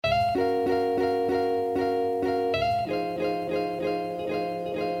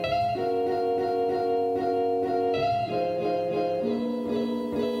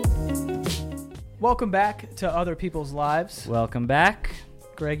welcome back to Other People's Lives. Welcome back.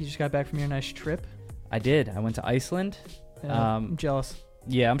 Greg, you just got back from your nice trip. I did. I went to Iceland. I'm jealous.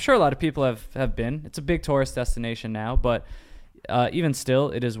 Yeah, I'm sure a lot of people have been. It's a big tourist destination now, but even still,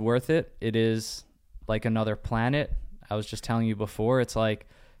 it is worth it. It is like another planet. I was just telling you before, it's like,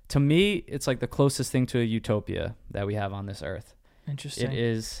 to me, it's like the closest thing to a utopia that we have on this earth. Interesting. It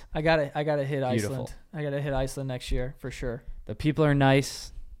is. I gotta hit beautiful. Iceland. I gotta hit Iceland next year for sure. The people are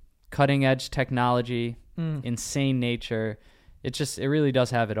nice, cutting edge technology, insane nature. It really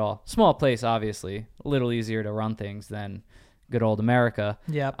does have it all. Small place, obviously, a little easier to run things than good old America.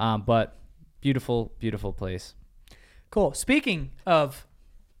 Yep. But beautiful, beautiful place. Cool. Speaking of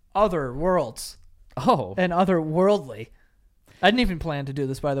other worlds Oh, and otherworldly, I didn't even plan to do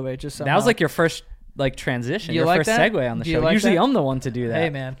this, by the way. Just that was like your first transition, You your like first that? segue on the Do you show. like Usually, that? I'm the one to do that. Hey,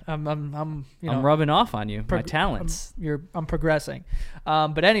 man, I'm I'm rubbing off on you, my talents. I'm progressing.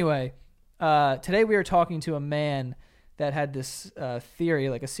 But anyway, today we are talking to a man that had this theory,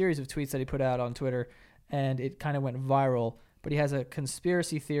 like a series of tweets that he put out on Twitter, and it kind of went viral. But he has a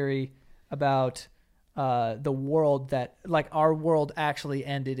conspiracy theory about the world that, like, our world actually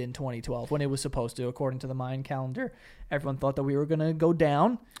ended in 2012 when it was supposed to, according to the Mayan calendar. Everyone thought that we were going to go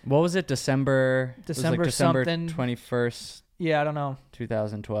down. What was it? December December December something. 21st, Yeah, I don't know.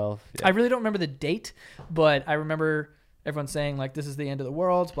 2012. Yeah. I really don't remember the date, but I remember everyone saying, like, this is the end of the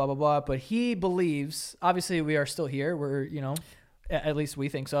world, blah, blah, blah. But he believes, obviously we are still here. We're, at least we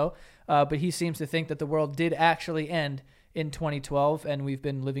think so. But he seems to think that the world did actually end in 2012, and we've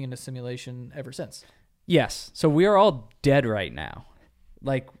been living in a simulation ever since. Yes. So we are all dead right now.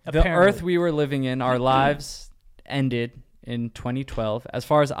 Like, the Apparently. Earth we were living in, our lives ended in 2012. As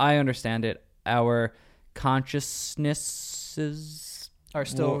far as I understand it, our consciousnesses Are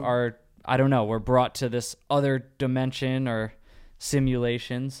still... I don't know, we're brought to this other dimension or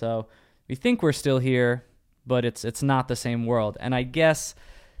simulation. So we think we're still here, but it's not the same world. And I guess,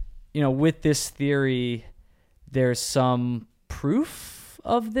 with this theory, there's some proof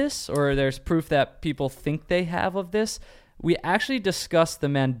of this, or there's proof that people think they have of this. We actually discussed the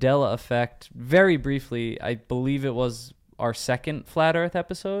Mandela effect very briefly. I believe it was our second Flat Earth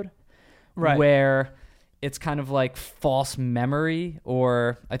episode, Right. where it's kind of like false memory,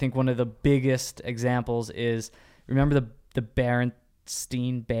 or I think one of the biggest examples is, remember the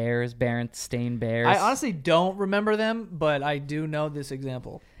Berenstain Bears? I honestly don't remember them, but I do know this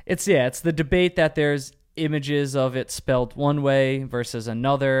example. It's the debate that there's images of it spelled one way versus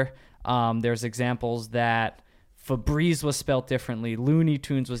another. There's examples that Febreze was spelled differently, Looney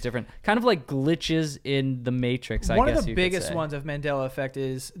Tunes was different, kind of like glitches in the Matrix. One of the biggest ones of Mandela effect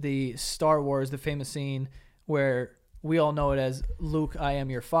is the Star Wars, the famous scene where we all know it as Luke, I am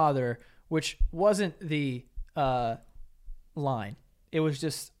your father, which wasn't the line. It was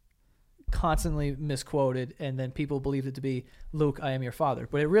just constantly misquoted, and then people believed it to be Luke, I am your father.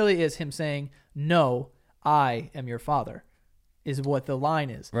 But it really is him saying, no, I am your father, is what the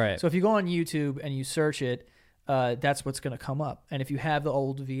line is. Right. So if you go on YouTube and you search it, that's what's going to come up. And if you have the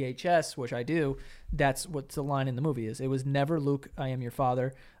old VHS, which I do, that's what the line in the movie is. It was never Luke, I am your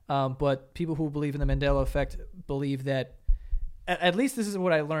father. But people who believe in the Mandela effect believe that, at least this is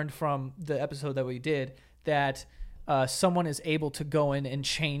what I learned from the episode that we did, that someone is able to go in and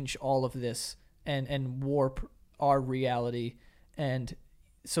change all of this and warp our reality. And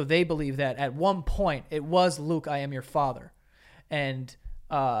so they believe that at one point it was Luke, I am your father. And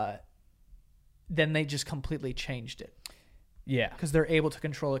then they just completely changed it. Yeah. Because they're able to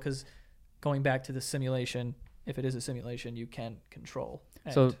control it, because going back to the simulation, if it is a simulation, you can control.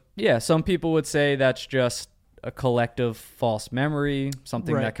 So, yeah, some people would say that's just a collective false memory,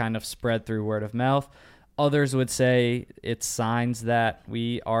 something Right. that kind of spread through word of mouth. Others would say it's signs that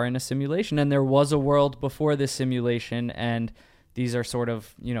we are in a simulation, and there was a world before this simulation, and these are sort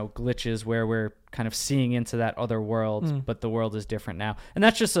of, glitches where we're kind of seeing into that other world, but the world is different now. And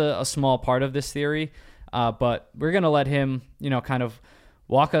that's just a small part of this theory, but we're going to let him, kind of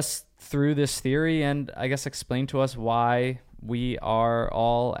walk us through this theory and I guess explain to us why we are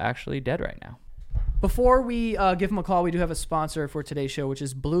all actually dead right now. Before we give him a call, we do have a sponsor for today's show, which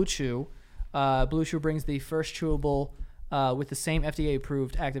is Blue Chew. Blue Chew brings the first chewable with the same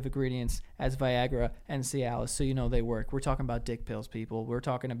FDA-approved active ingredients as Viagra and Cialis, so you know they work. We're talking about dick pills, people. We're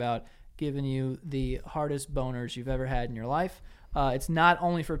talking about giving you the hardest boners you've ever had in your life. It's not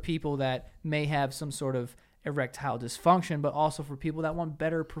only for people that may have some sort of erectile dysfunction, but also for people that want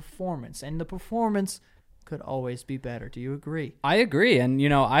better performance. And the performance could always be better. Do you agree? I agree, and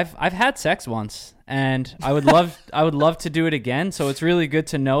I've had sex once, and I would love to do it again. So it's really good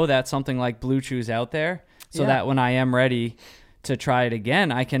to know that something like Blue Chew's out there, so that when I am ready to try it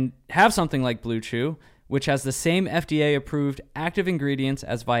again, I can have something like Blue Chew, which has the same FDA-approved active ingredients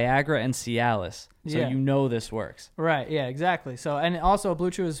as Viagra and Cialis. So Yeah. you know this works. Right. Yeah, exactly. So, and also Blue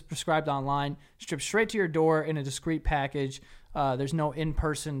Chew is prescribed online, shipped straight to your door in a discreet package. There's no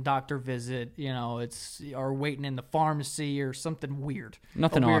in-person doctor visit, or waiting in the pharmacy or something weird.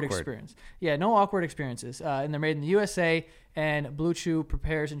 Nothing a weird awkward. experience. Yeah, no awkward experiences. And they're made in the USA, and Blue Chew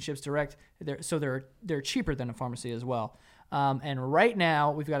prepares and ships direct. They're cheaper than a pharmacy as well. And right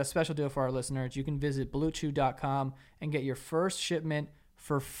now, we've got a special deal for our listeners. You can visit BlueChew.com and get your first shipment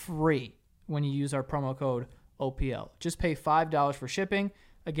for free when you use our promo code OPL. Just pay $5 for shipping.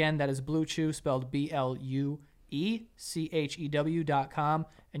 Again, that is Blue Chew, spelled BLUECHEW.com,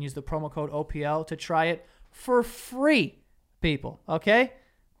 and use the promo code OPL to try it for free, people. Okay?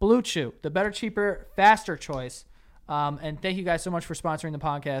 Blue Chew, the better, cheaper, faster choice. And thank you guys so much for sponsoring the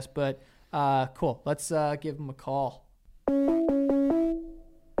podcast. But cool. Let's give them a call.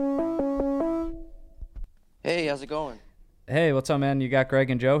 Hey, how's it going? Hey, what's up, man? You got Greg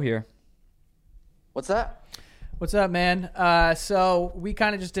and Joe here. What's that? What's up, man? So we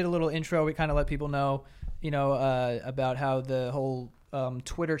kind of just did a little intro. We kind of let people know, about how the whole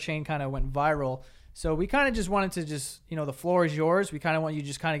Twitter chain kind of went viral. So we kind of just wanted to the floor is yours. We kind of want you to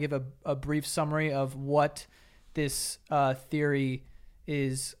just kind of give a brief summary of what this theory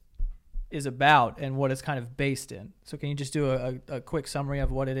is about and what it's kind of based in. So can you just do a quick summary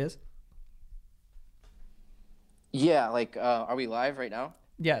of what it is? Yeah, are we live right now?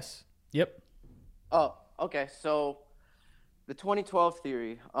 Yes. Yep. Oh, okay. So the 2012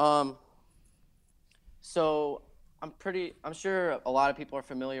 theory. So I'm sure a lot of people are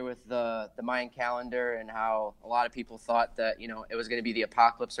familiar with the Mayan calendar and how a lot of people thought that, it was going to be the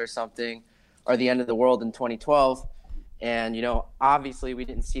apocalypse or something, or the end of the world in 2012. And, obviously we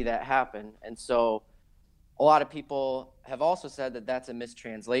didn't see that happen. And so a lot of people have also said that that's a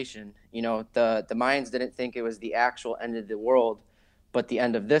mistranslation. The Mayans didn't think it was the actual end of the world, but the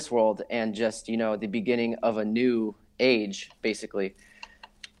end of this world, and just, the beginning of a new age, basically.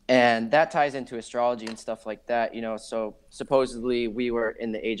 And that ties into astrology and stuff like that, so supposedly we were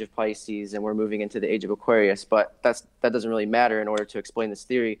in the age of Pisces and we're moving into the age of Aquarius, but that doesn't really matter in order to explain this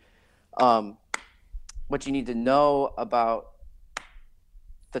theory. What you need to know about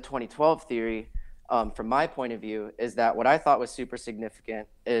the 2012 theory, from my point of view, is that what I thought was super significant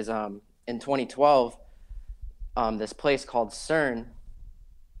is in 2012, this place called CERN,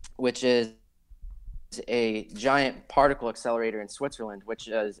 which is a giant particle accelerator in Switzerland, which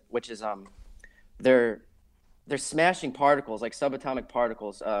is they're smashing particles, like subatomic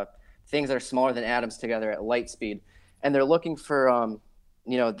particles, things that are smaller than atoms together at light speed, and they're looking for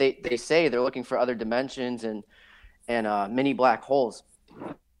they say they're looking for other dimensions and mini black holes.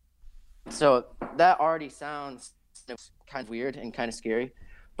 So that already sounds kind of weird and kind of scary.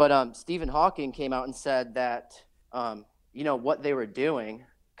 But Stephen Hawking came out and said that what they were doing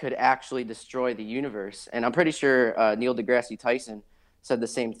could actually destroy the universe. And I'm pretty sure Neil deGrasse Tyson said the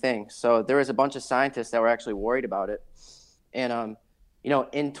same thing. So there was a bunch of scientists that were actually worried about it. And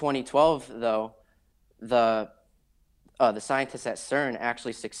in 2012, though, the scientists at CERN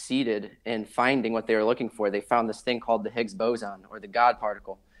actually succeeded in finding what they were looking for. They found this thing called the Higgs boson, or the God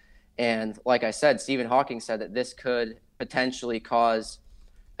particle. And like I said, Stephen Hawking said that this could potentially cause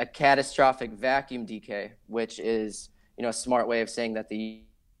a catastrophic vacuum decay, which is, a smart way of saying that the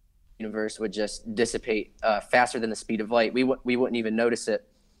universe would just dissipate faster than the speed of light. We wouldn't even notice it.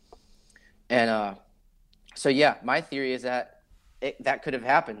 And so, yeah, my theory is that that could have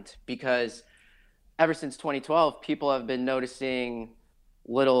happened, because ever since 2012, people have been noticing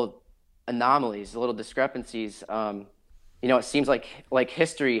little anomalies, little discrepancies. It seems like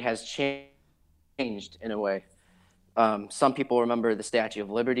history has changed in a way. Some people remember the Statue of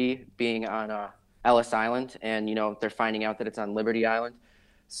Liberty being on Ellis Island, and they're finding out that it's on Liberty Island.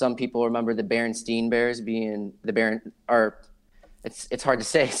 Some people remember the Berenstain Bears being it's hard to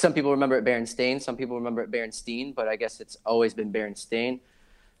say. Some people remember it Berenstain, some people remember it Berenstein, but I guess it's always been Berenstain.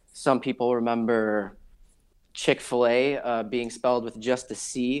 Some people remember Chick-fil-A being spelled with just a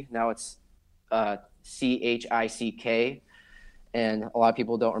C. Now it's CHICK, and a lot of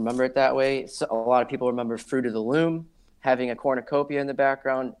people don't remember it that way. So a lot of people remember Fruit of the Loom having a cornucopia in the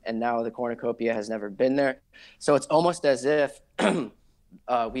background, and now the cornucopia has never been there. So it's almost as if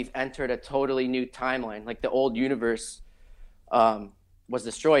we've entered a totally new timeline. Like the old universe was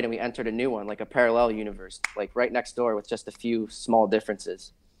destroyed, and we entered a new one, like a parallel universe, like right next door, with just a few small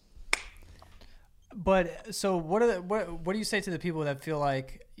differences. But so what do you say to the people that feel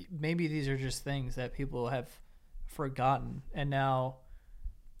like maybe these are just things that people have forgotten, and now,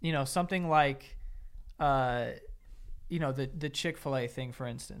 something like, the Chick-fil-A thing, for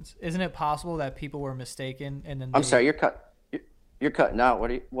instance, isn't it possible that people were mistaken and then I'm sorry, you're cutting out.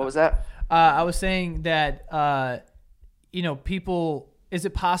 What was that? I was saying that people. Is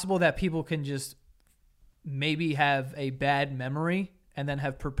it possible that people can just maybe have a bad memory and then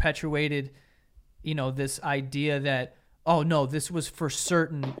have perpetuated, this idea that, oh no, this was for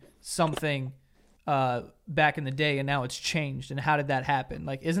certain something back in the day and now it's changed, and how did that happen?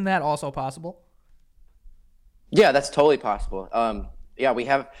 Like, isn't that also possible? Yeah, that's totally possible. Yeah, we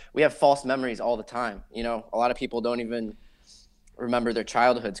have false memories all the time. A lot of people don't even remember their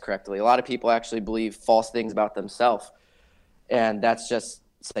childhoods correctly. A lot of people actually believe false things about themselves, and that's just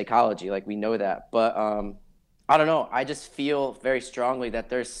psychology. Like, we know that. But I don't know. I just feel very strongly that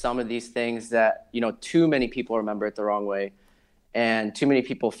there's some of these things that, too many people remember it the wrong way, and too many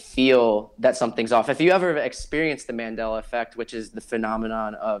people feel that something's off. If you ever experienced the Mandela effect, which is the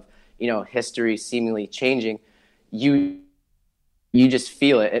phenomenon of, history seemingly changing, you just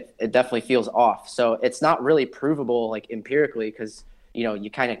feel it. It definitely feels off. So it's not really provable, like, empirically, because, you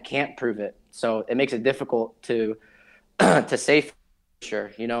kind of can't prove it. So it makes it difficult to to say for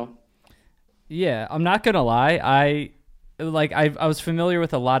sure, Yeah, I'm not gonna lie. I was familiar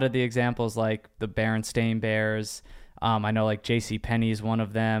with a lot of the examples, like the Berenstain Bears. I know, like, J.C. Penney's one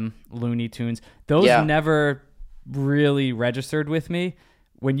of them. Looney Tunes. Those never really registered with me.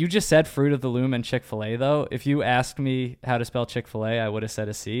 When you just said Fruit of the Loom and Chick-fil-A, though, if you asked me how to spell Chick-fil-A, I would have said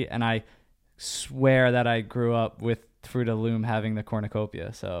a C. And I swear that I grew up with Fruit of the Loom having the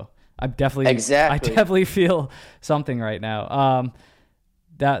cornucopia. So I definitely feel something right now.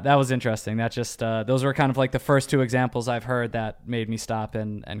 That was interesting. That just those were kind of like the first two examples I've heard that made me stop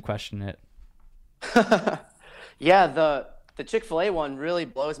and question it. Yeah, the Chick-fil-A one really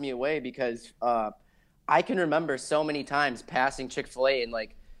blows me away because I can remember so many times passing Chick-fil-A and,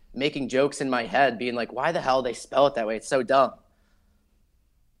 like, making jokes in my head, being like, why the hell they spell it that way? It's so dumb.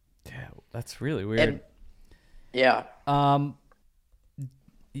 Yeah, that's really weird. Yeah.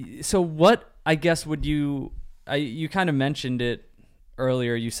 So what, I guess, would you kind of mentioned it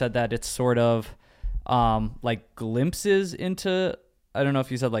earlier. You said that it's sort of like glimpses into, I don't know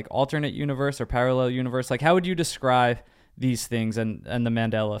if you said like alternate universe or parallel universe. Like, how would you describe these things and the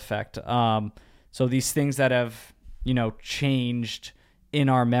Mandela effect? So these things that have, changed in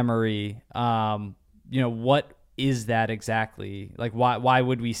our memory, what is that exactly? Like, why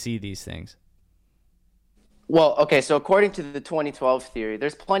would we see these things? Well, okay, so according to the 2012 theory,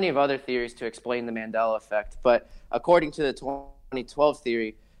 there's plenty of other theories to explain the Mandela effect, but according to the 2012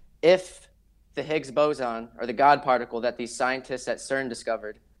 theory, if the Higgs boson, or the God particle that these scientists at CERN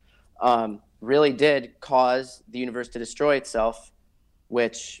discovered, really did cause the universe to destroy itself,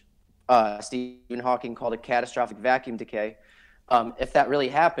 which Stephen Hawking called a catastrophic vacuum decay. If that really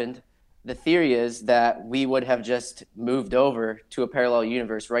happened, the theory is that we would have just moved over to a parallel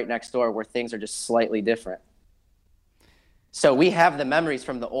universe right next door where things are just slightly different. So we have the memories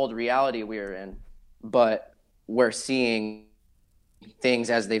from the old reality we were in, but we're seeing things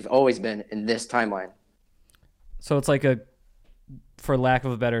as they've always been in this timeline. So it's like for lack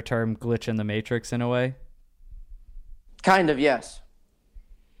of a better term, glitch in the matrix in a way? Kind of, yes.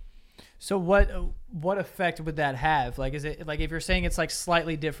 So what effect would that have? Like, is it like, if you're saying it's like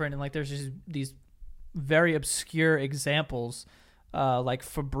slightly different and like there's just these very obscure examples, like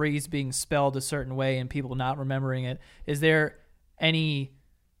Febreze being spelled a certain way and people not remembering it, is there any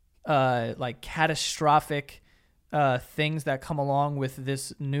like catastrophic things that come along with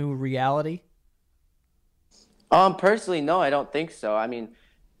this new reality? Personally, no, I don't think so. I mean,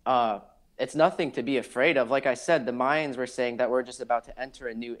 it's nothing to be afraid of. Like I said, the Mayans were saying that we're just about to enter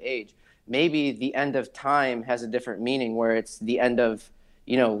a new age. Maybe the end of time has a different meaning, where it's the end of,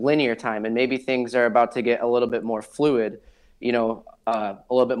 linear time, and maybe things are about to get a little bit more fluid, a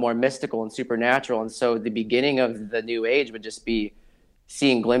little bit more mystical and supernatural. And so the beginning of the new age would just be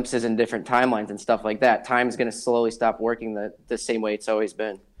seeing glimpses in different timelines and stuff like that. Time's going to slowly stop working the same way it's always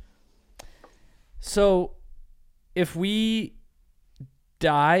been. So if we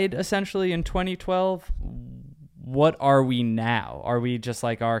died essentially in 2012, what are we now? Are we just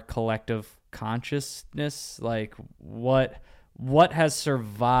like our collective consciousness? Like, what has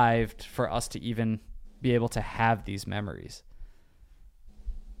survived for us to even be able to have these memories?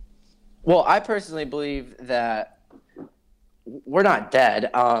 Well, I personally believe that we're not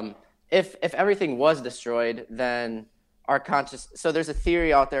dead. If everything was destroyed, then our so there's a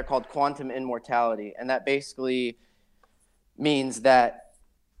theory out there called quantum immortality, and that basically means that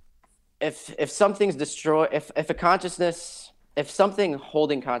if something's destroyed, if something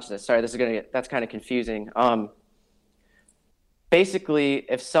holding consciousness, sorry, that's kind of confusing. Basically,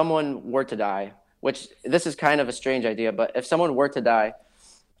 if someone were to die, which this is kind of a strange idea, but if someone were to die,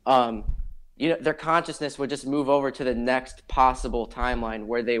 their consciousness would just move over to the next possible timeline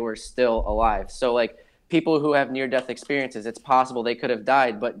where they were still alive. So like people who have near-death experiences, it's possible they could have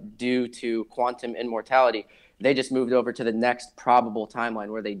died, but due to quantum immortality, they just moved over to the next probable timeline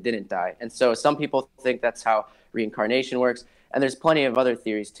where they didn't die. And so some people think that's how reincarnation works. And there's plenty of other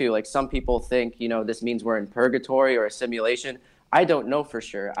theories too. Like some people think, this means we're in purgatory or a simulation. I don't know for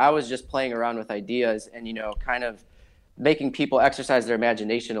sure. I was just playing around with ideas and, kind of making people exercise their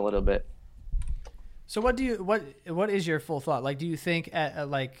imagination a little bit. So what is your full thought? Like, do you think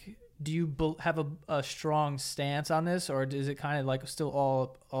do you have a strong stance on this, or is it kind of like still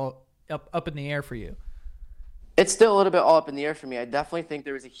all up in the air for you? It's still a little bit all up in the air for me. I definitely think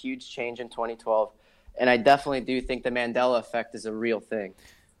there was a huge change in 2012, and I definitely do think the Mandela effect is a real thing.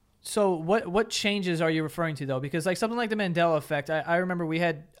 So what changes are you referring to, though? Because like something like the Mandela effect, I remember we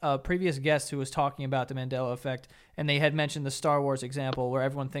had a previous guest who was talking about the Mandela effect, and they had mentioned the Star Wars example where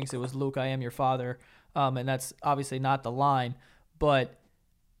everyone thinks it was Luke, I am your father, and that's obviously not the line. But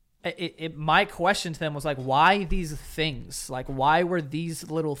my question to them was like, why these things? Like, why were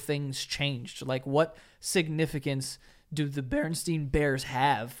these little things changed? Like, what significance do the Bernstein Bears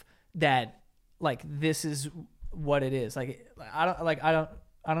have that like this is what it is? Like, I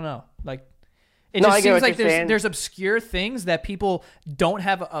don't know. Like, it just seems like there's obscure things that people don't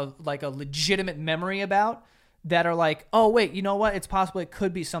have a legitimate memory about that are like, oh wait, you know what? It's possible it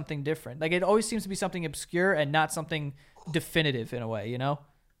could be something different. Like, it always seems to be something obscure and not something definitive in a way,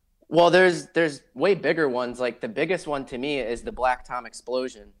 Well, there's way bigger ones. Like the biggest one to me is the Black Tom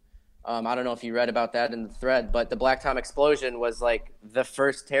explosion. I don't know if you read about that in the thread, but the Black Tom explosion was like the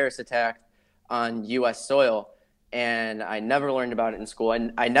first terrorist attack on U.S. soil. And I never learned about it in school.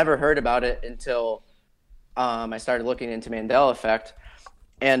 And I never heard about it until I started looking into Mandela effect.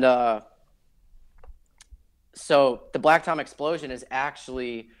 And so the Black Tom explosion is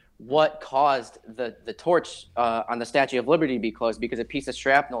actually what caused the torch on the Statue of Liberty to be closed, because a piece of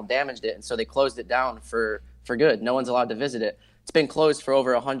shrapnel damaged it. And so they closed it down for good. No one's allowed to visit it. It's been closed for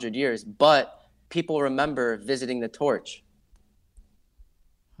over 100 years, but people remember visiting the torch.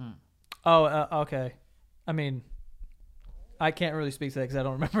 Oh, okay. I mean, I can't really speak to that because I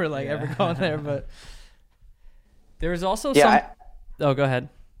don't remember ever going there, but there's also some. Oh, go ahead.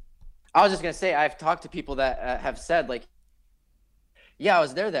 I was just gonna say I've talked to people that have said like, yeah, I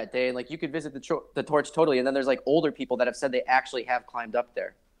was there that day, and like you could visit the torch totally. And then there's like older people that have said they actually have climbed up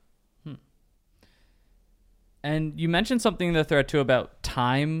there. And you mentioned something in the thread too about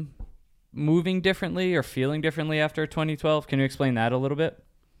time moving differently or feeling differently after 2012. Can you explain that a little bit?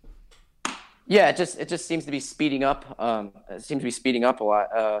 Yeah, it just seems to be speeding up. It seems to be speeding up a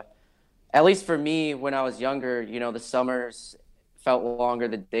lot. At least for me, when I was younger, the summers felt longer,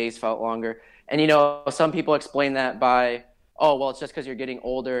 the days felt longer. And, some people explain that by, oh, well, it's just because you're getting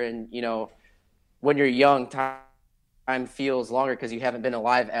older and, when you're young, time feels longer because you haven't been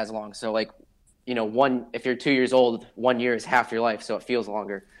alive as long. So, like, if you're 2 years old, 1 year is half your life, so it feels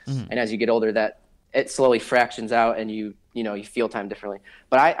longer. Mm-hmm. And as you get older, that it slowly fractions out and you feel time differently.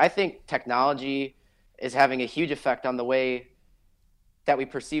 But I think technology is having a huge effect on the way that we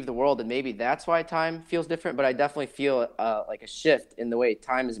perceive the world, and maybe that's why time feels different. But I definitely feel like a shift in the way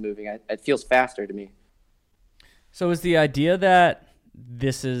time is moving. It feels faster to me. So is the idea that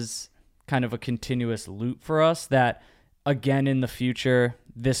this is kind of a continuous loop for us, that again in the future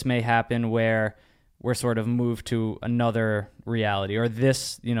this may happen where we're sort of moved to another reality, or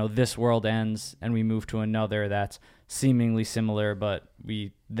this world ends and we move to another that's seemingly similar, but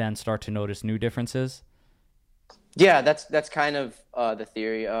we then start to notice new differences? Yeah, that's kind of the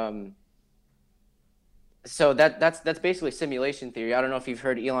theory. So that's basically simulation theory. I don't know if you've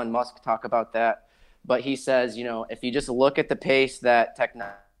heard Elon Musk talk about that, but he says, if you just look at the pace that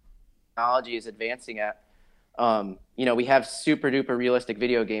technology is advancing at, we have super duper realistic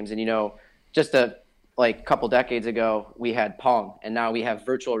video games, and just a couple decades ago we had Pong, and now we have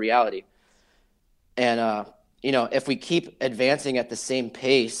virtual reality. And if we keep advancing at the same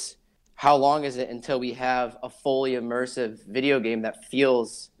pace, how long is it until we have a fully immersive video game that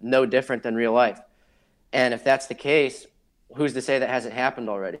feels no different than real life? And if that's the case, who's to say that hasn't happened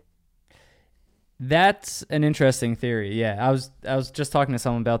already? That's an interesting theory. Yeah, I was just talking to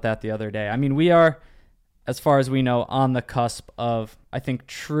someone about that the other day. I mean, we are, as far as we know, on the cusp of, I think,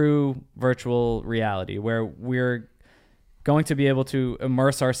 true virtual reality, where we're going to be able to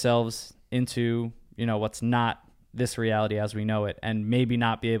immerse ourselves into, what's not this reality as we know it, and maybe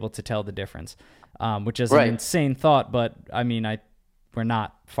not be able to tell the difference, which is an insane thought, but I mean, we're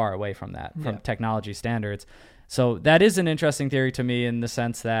not far away from that, from technology standards. So that is an interesting theory to me, in the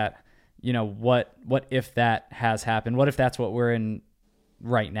sense that, what if that has happened? What if that's what we're in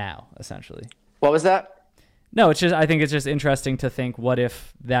right now, essentially? What was that? No, I think it's just interesting to think, what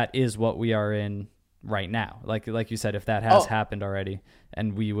if that is what we are in right now? Like you said, if that has happened already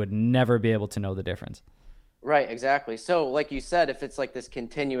and we would never be able to know the difference. Right, exactly. So like you said, if it's like this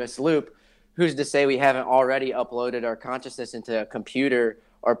continuous loop, who's to say we haven't already uploaded our consciousness into a computer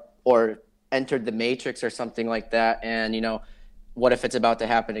or entered the matrix or something like that? And, what if it's about to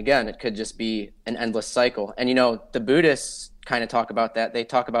happen again? It could just be an endless cycle. And, the Buddhists kind of talk about that. They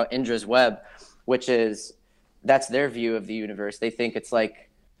talk about Indra's web, that's their view of the universe. They think it's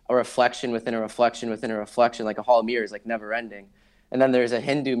like a reflection within a reflection within a reflection, like a hall of mirrors, like never ending. And then there's a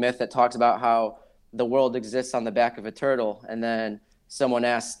Hindu myth that talks about how the world exists on the back of a turtle. And then someone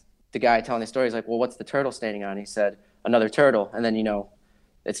asked the guy telling the story, he's like, well, what's the turtle standing on? He said, another turtle. And then,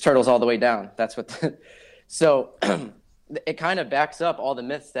 it's turtles all the way down. That's what so it kind of backs up all the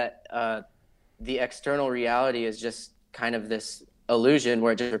myths that the external reality is just kind of this illusion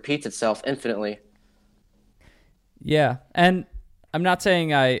where it just repeats itself infinitely. Yeah. And I'm not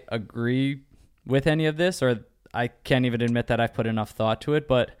saying I agree with any of this, or I can't even admit that I've put enough thought to it,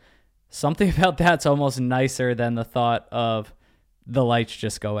 but something about that's almost nicer than the thought of the lights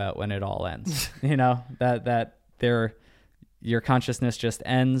just go out when it all ends. That your consciousness just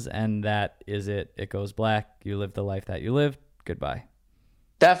ends, and that is it. It goes black. You live the life that you lived. Goodbye.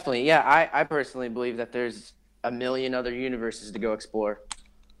 Definitely. Yeah. I personally believe that there's a million other universes to go explore.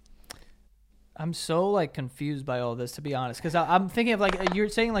 I'm so confused by all this, to be honest, because I'm thinking of you're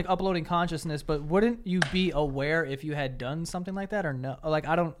saying uploading consciousness, but wouldn't you be aware if you had done something like that, or no?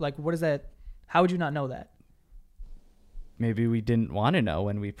 I don't what is that? How would you not know that? Maybe we didn't want to know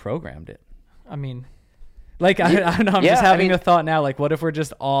when we programmed it. I mean, I don't know. I'm just having a thought now. What if we're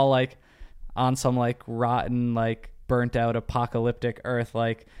just all on some rotten, burnt out apocalyptic Earth,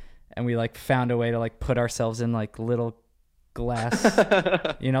 and we found a way to put ourselves in little glass,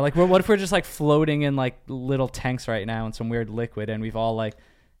 what if we're just floating in little tanks right now in some weird liquid, and we've all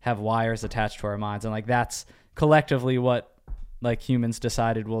have wires attached to our minds, and that's collectively what humans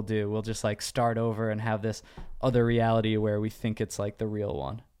decided we'll do. We'll just start over and have this other reality where we think it's the real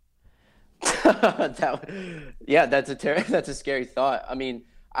one. That's a scary thought. I mean,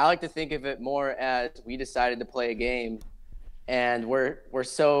 I like to think of it more as we decided to play a game, and we're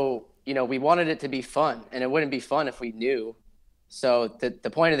so we wanted it to be fun, and it wouldn't be fun if we knew. So the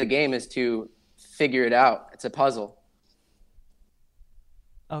point of the game is to figure it out. It's a puzzle.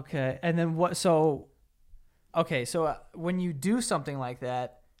 Okay, and then what? So when you do something like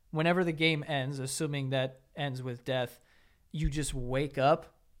that, whenever the game ends, assuming that ends with death, you just wake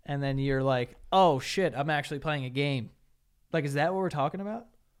up. And then you're like, oh, shit, I'm actually playing a game. Is that what we're talking about?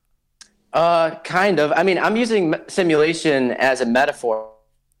 Kind of. I mean, I'm using simulation as a metaphor.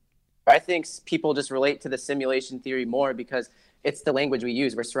 I think people just relate to the simulation theory more because it's the language we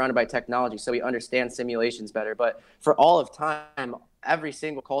use. We're surrounded by technology, so we understand simulations better. But for all of time, every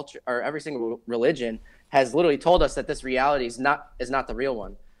single culture or every single religion has literally told us that this reality is not the real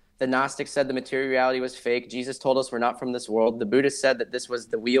one. The Gnostics said the material reality was fake. Jesus told us we're not from this world. The Buddhists said that this was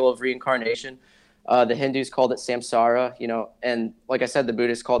the wheel of reincarnation. The Hindus called it samsara, and like I said, the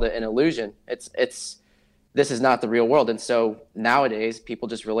Buddhists called it an illusion. This is not the real world. And so nowadays people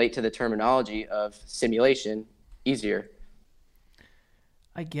just relate to the terminology of simulation easier.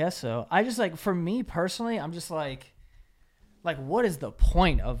 I guess so. I just for me personally, I'm just what is the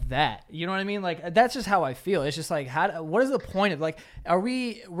point of that? You know what I mean? That's just how I feel. It's just what is the point of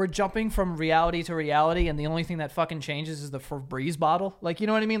we're jumping from reality to reality, and the only thing that fucking changes is the Febreze bottle? You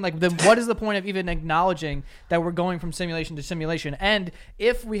know what I mean? Then what is the point of even acknowledging that we're going from simulation to simulation? And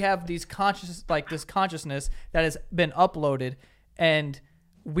if we have this consciousness that has been uploaded, and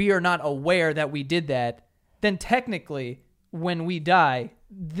we are not aware that we did that, then technically, when we die,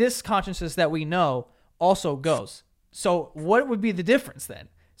 this consciousness that we know also goes. So what would be the difference then?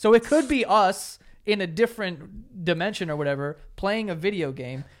 So it could be us in a different dimension or whatever, playing a video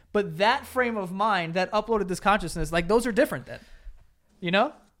game, but that frame of mind that uploaded this consciousness, those are different then.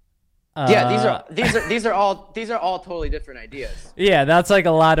 Yeah, these are all totally different ideas. Yeah, that's a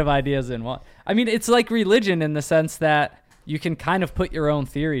lot of ideas in one. I mean, it's like religion in the sense that you can kind of put your own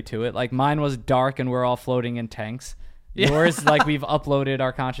theory to it. Mine was dark and we're all floating in tanks. Yours, we've uploaded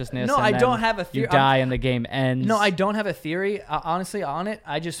our consciousness. No, and I then don't have a theory. You die and the game ends. No, I don't have a theory, honestly, on it.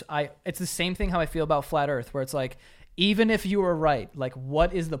 It's the same thing how I feel about flat Earth, where it's even if you were right,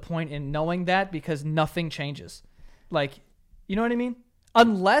 what is the point in knowing that? Because nothing changes. You know what I mean?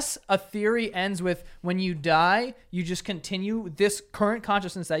 Unless a theory ends with when you die, you just continue this current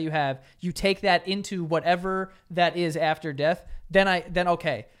consciousness that you have, you take that into whatever that is after death, then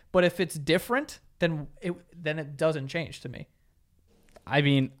okay. But if it's different, then it doesn't change to me. I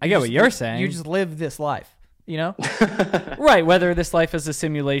mean, I get what you're saying. You just live this life, you know? Right, whether this life is a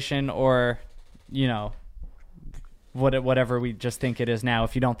simulation or, you know, whatever we just think it is now,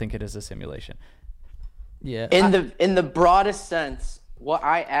 if you don't think it is a simulation. Yeah. In the broadest sense, what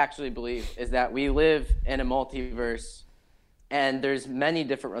I actually believe is that we live in a multiverse, and there's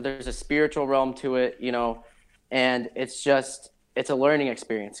a spiritual realm to it, you know, and it's a learning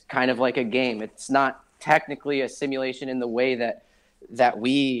experience, kind of like a game. It's not technically a simulation in the way that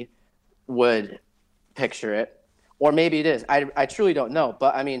we would picture it, or maybe it is. I truly don't know,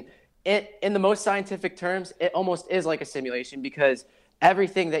 but I mean, in the most scientific terms, it almost is like a simulation, because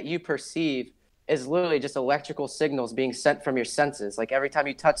everything that you perceive is literally just electrical signals being sent from your senses. Like every time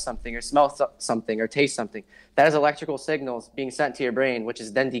you touch something or smell something or taste something, that is electrical signals being sent to your brain, which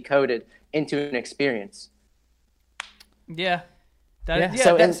is then decoded into an experience. Yeah. I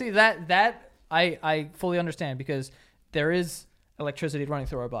fully understand, because there is electricity running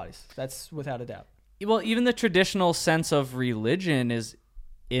through our bodies. That's without a doubt. Well, even the traditional sense of religion is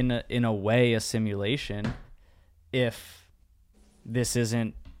in a way a simulation, if this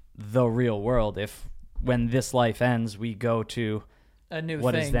isn't the real world. If when this life ends, we go to a new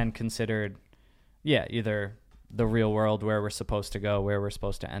what thing is then considered, either the real world where we're supposed to go, where we're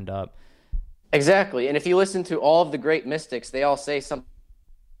supposed to end up. Exactly. And if you listen to all of the great mystics, they all say something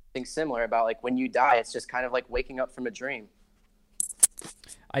similar about, like, when you die, it's just kind of like waking up from a dream.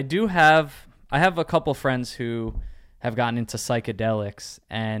 I have a couple friends who have gotten into psychedelics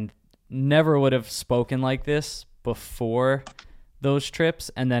and never would have spoken like this before those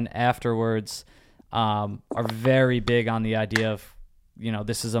trips, and then afterwards are very big on the idea of, you know,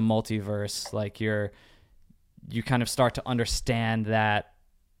 this is a multiverse. Like you kind of start to understand that,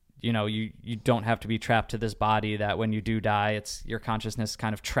 you know, you don't have to be trapped to this body, that when you do die, it's your consciousness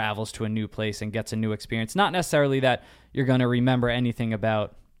kind of travels to a new place and gets a new experience. Not necessarily that you're going to remember anything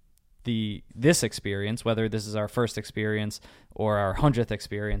about this experience, whether this is our first experience or our 100th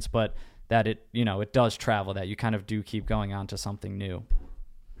experience, but that it does travel, that you kind of do keep going on to something new.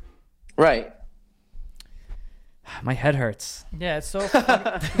 Right. My head hurts. Yeah, it's so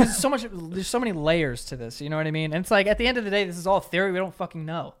funny. There's so many layers to this, you know what I mean? And it's like, at the end of the day, this is all theory. We don't fucking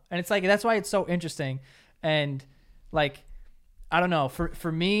know. And it's like, that's why it's so interesting. And like, I don't know,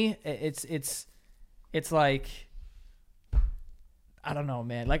 for me, it's like, I don't know,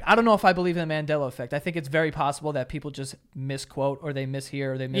 man. Like, I don't know if I believe in the Mandela effect. I think it's very possible that people just misquote, or they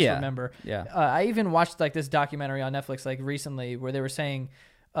mishear, or they misremember. Yeah. I even watched like this documentary on Netflix like recently where they were saying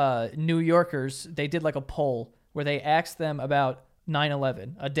New Yorkers, they did like a poll where they asked them about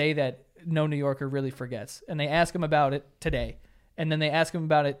 9/11, a day that no New Yorker really forgets. And they ask them about it today. And then they ask them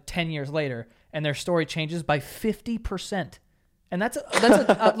about it 10 years later, and their story changes by 50%. And that's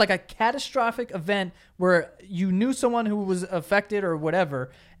like a catastrophic event where you knew someone who was affected or whatever,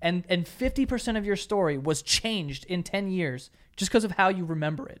 and 50% of your story was changed in 10 years just because of how you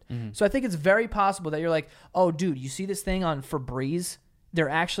remember it. Mm-hmm. So I think it's very possible that you're like, oh, dude, you see this thing on Febreze? There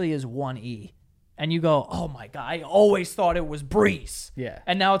actually is one E. And you go, oh my God, I always thought it was Breeze. Yeah.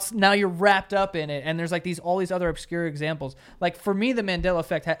 And now you're wrapped up in it. And there's like all these other obscure examples. Like for me, the Mandela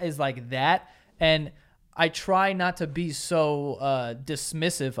effect is like that. And I try not to be so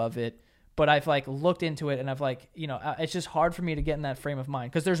dismissive of it, but I've like looked into it, and I've like, you know, it's just hard for me to get in that frame of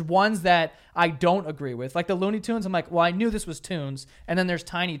mind, because there's ones that I don't agree with, like the Looney Tunes. I'm like, well, I knew this was Tunes, and then there's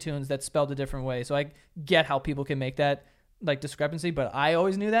Tiny Toons that spelled a different way, so I get how people can make that like discrepancy, but I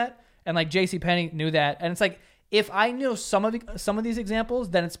always knew that, and like JCPenney knew that, and it's like, if I knew some of these examples,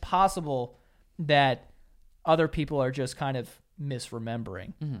 then it's possible that other people are just kind of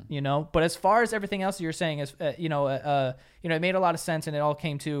misremembering, you know. But as far as everything else you're saying is, it made a lot of sense, and it all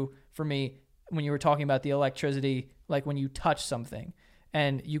came to for me when you were talking about the electricity, like when you touch something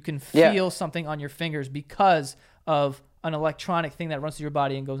and you can feel something on your fingers because of an electronic thing that runs through your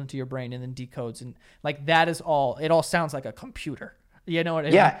body and goes into your brain and then decodes, and like that is all. It all sounds like a computer. You know what I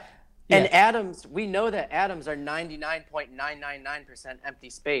mean? Yeah. And atoms, we know that atoms are 99.999%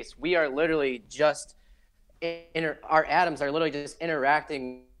 empty space. We are literally just our atoms are literally just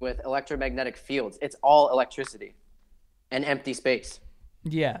interacting with electromagnetic fields. It's all electricity and empty space.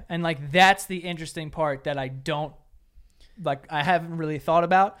 Yeah, and like that's the interesting part that I haven't really thought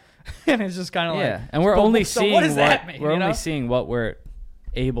about, and it's just kind of like, and we're only seeing what does that mean? We're only seeing what we're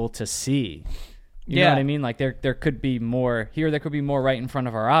able to see. You know what I mean? Like there could be more here. There could be more right in front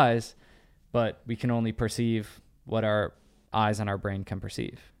of our eyes, but we can only perceive what our eyes and our brain can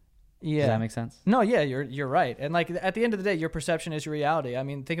perceive. Yeah. Does that make sense? No, yeah, you're right. And like at the end of the day, your perception is your reality. I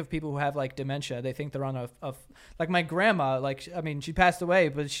mean, think of people who have like dementia. They think they're on a like my grandma. Like, I mean, she passed away,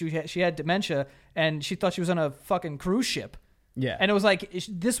 but she had dementia, and she thought she was on a fucking cruise ship. Yeah. And it was like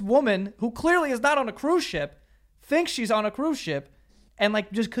this woman who clearly is not on a cruise ship thinks she's on a cruise ship, and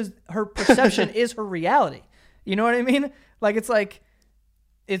like just because her perception is her reality. You know what I mean? Like it's like.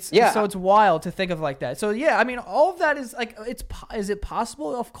 So it's wild to think of like that. So yeah, I mean, all of that is like, is it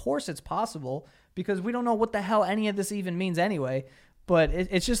possible? Of course it's possible, because we don't know what the hell any of this even means anyway. But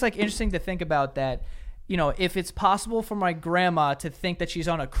it's just like interesting to think about that. You know, if it's possible for my grandma to think that she's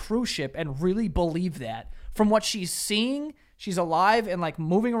on a cruise ship and really believe that from what she's seeing, she's alive and like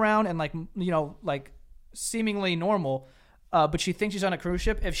moving around and like, you know, like seemingly normal, but she thinks she's on a cruise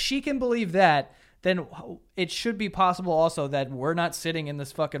ship. If she can believe that, then it should be possible also that we're not sitting in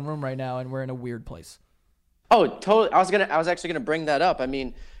this fucking room right now and we're in a weird place. Oh, totally. I was actually gonna bring that up. I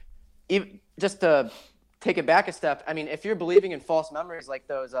mean, just to take it back a step. I mean, if you're believing in false memories like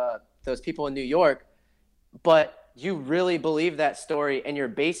those people in New York, but you really believe that story and you're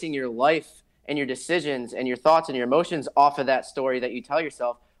basing your life and your decisions and your thoughts and your emotions off of that story that you tell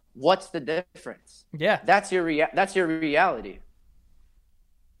yourself, what's the difference? Yeah, that's your reality.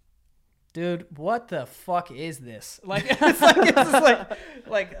 Dude, what the fuck is this? Like, it's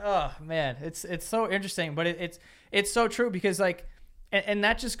oh man, it's so interesting, but it's so true, because like, and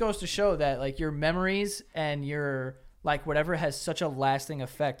that just goes to show that like your memories and your like whatever has such a lasting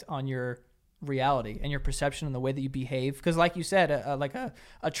effect on your reality and your perception and the way that you behave. Because like you said,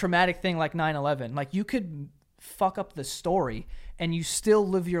 a traumatic thing like 9/11, like you could fuck up the story and you still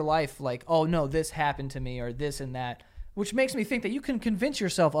live your life like, oh no, this happened to me or this and that. Which makes me think that you can convince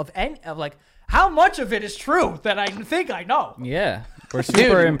yourself of like how much of it is true that I think I know. Yeah, we're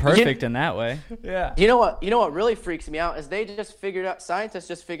super imperfect in that way. Yeah. You know what really freaks me out is scientists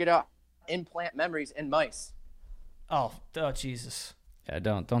just figured out implant memories in mice. Oh Jesus. Yeah,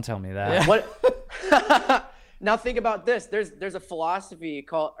 don't tell me that. Yeah. What? Now think about this. There's a philosophy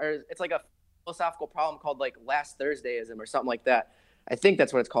called, or it's like a philosophical problem called like last Thursdayism or something like that. I think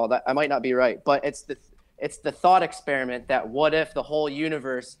that's what it's called. I might not be right, but it's the thought experiment that what if the whole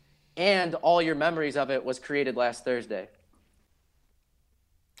universe and all your memories of it was created last Thursday?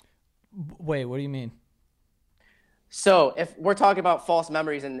 Wait, what do you mean? So if we're talking about false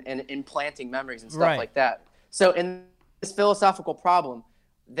memories and implanting memories and stuff like that. So in this philosophical problem,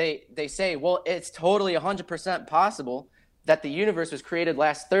 they say, well, it's totally 100% possible that the universe was created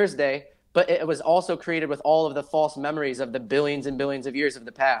last Thursday, but it was also created with all of the false memories of the billions and billions of years of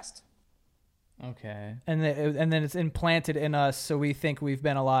the past. Okay. And then it's implanted in us, so we think we've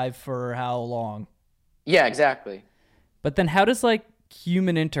been alive for how long? Yeah, exactly. But then how does like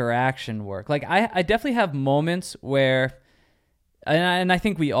human interaction work? Like I definitely have moments where, and I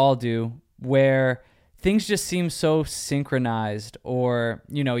think we all do, where things just seem so synchronized, or,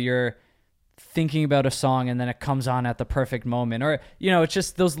 you know, you're thinking about a song and then it comes on at the perfect moment, or, you know, it's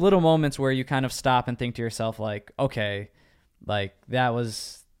just those little moments where you kind of stop and think to yourself like, okay, like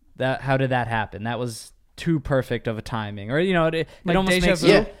how did that happen? That was too perfect of a timing, or, you know, it like almost makes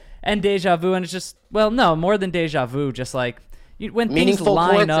vu. And deja vu, and it's just, well, no, more than deja vu, just like when things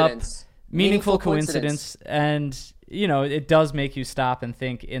line up, meaningful coincidence, and, you know, it does make you stop and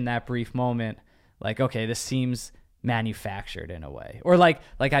think in that brief moment, like, okay, this seems manufactured in a way, or like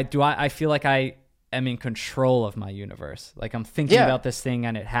I feel like I am in control of my universe, like I'm thinking about this thing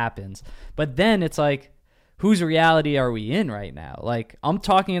and it happens, but then it's like, whose reality are we in right now? Like, I'm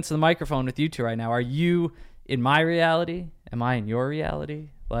talking into the microphone with you two right now. Are you in my reality? Am I in your reality?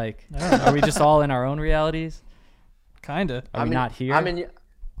 Like, are we just all in our own realities? Kinda. Are we not here?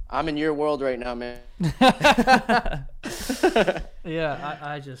 I'm in your world right now, man. Yeah,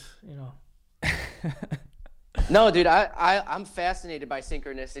 I just, you know. No, dude, I'm fascinated by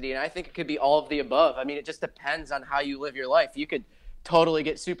synchronicity, and I think it could be all of the above. I mean, it just depends on how you live your life. You could totally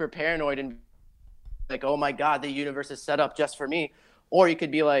get super paranoid and like, oh my God, the universe is set up just for me. Or you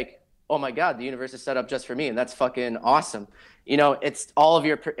could be like, oh my God, the universe is set up just for me, and that's fucking awesome. You know, it's all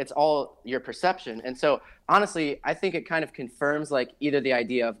your perception. And so honestly, I think it kind of confirms like either the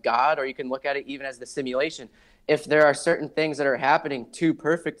idea of God, or you can look at it even as the simulation. If there are certain things that are happening too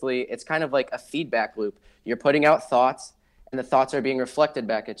perfectly, it's kind of like a feedback loop. You're putting out thoughts, and the thoughts are being reflected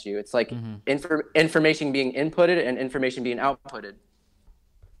back at you. It's like information being inputted and information being outputted.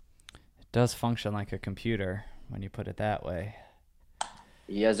 Does function like a computer when you put it that way.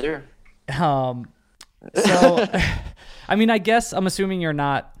 Yes, sir. So, I mean, I guess I'm assuming you're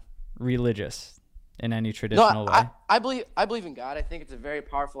not religious in any traditional way. I believe in God. I think it's a very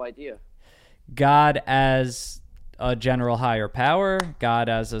powerful idea. God as a general higher power, God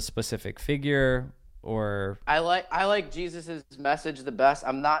as a specific figure, or I like Jesus's message the best.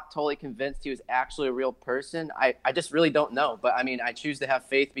 I'm not totally convinced he was actually a real person. I just really don't know. But I mean, I choose to have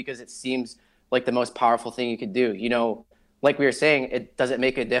faith because it seems like the most powerful thing you could do. You know, like we were saying, does it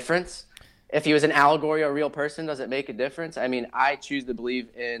make a difference? If he was an allegory or a real person, does it make a difference? I mean, I choose to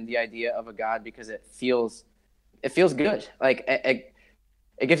believe in the idea of a God because it feels good. Like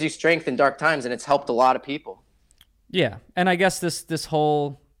it gives you strength in dark times, and it's helped a lot of people. Yeah, and I guess this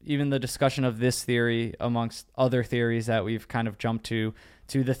whole, even the discussion of this theory amongst other theories that we've kind of jumped to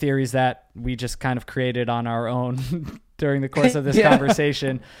the theories that we just kind of created on our own during the course of this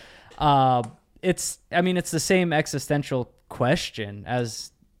conversation. It's the same existential question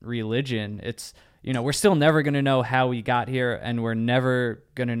as religion. It's, you know, we're still never going to know how we got here, and we're never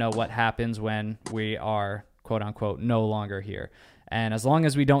going to know what happens when we are, quote unquote, no longer here. And as long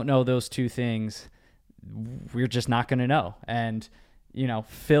as we don't know those two things, we're just not going to know. And, you know,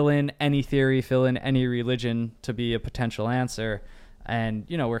 fill in any theory, fill in any religion to be a potential answer. And,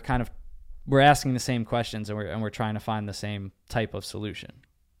 you know, we're asking the same questions, and we're trying to find the same type of solution.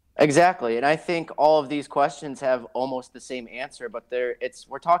 Exactly. And I think all of these questions have almost the same answer, but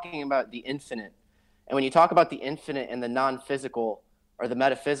we're talking about the infinite. And when you talk about the infinite and the non-physical or the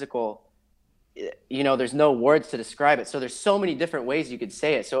metaphysical, you know, there's no words to describe it. So there's so many different ways you could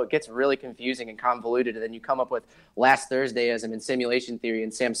say it. So it gets really confusing and convoluted. And then you come up with last Thursdayism and simulation theory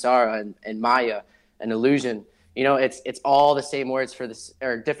and samsara and Maya and illusion. You know, it's all the same words for this,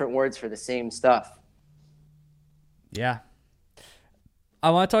 or different words for the same stuff. Yeah. I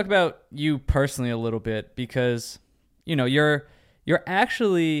want to talk about you personally a little bit because, you know, you're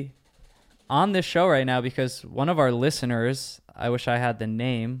actually on this show right now because one of our listeners, I wish I had the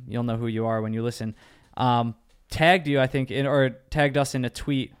name, you'll know who you are when you listen, tagged you, I think, or tagged us in a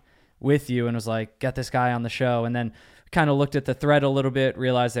tweet with you and was like, get this guy on the show. And then kind of looked at the thread a little bit,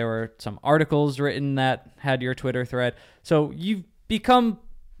 realized there were some articles written that had your Twitter thread. So you've become,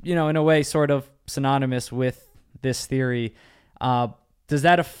 you know, in a way, sort of synonymous with this theory. Does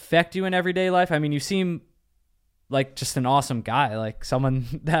that affect you in everyday life? I mean, you seem like just an awesome guy, like someone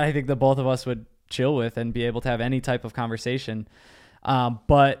that I think the both of us would chill with and be able to have any type of conversation.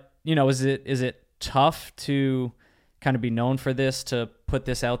 But, you know, is it tough to kind of be known for this, to put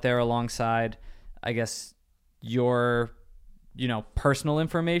this out there alongside, I guess, your, you know, personal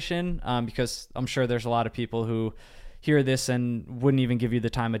information? Because I'm sure there's a lot of people who hear this and wouldn't even give you the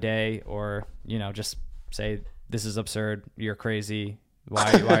time of day, or, you know, just say, this is absurd, you're crazy.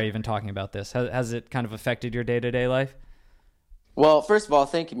 Why are you even talking about this? Has it kind of affected your day-to-day life? Well, first of all,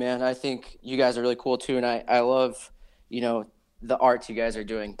 thank you, man. I think you guys are really cool too. And I love, you know, the arts you guys are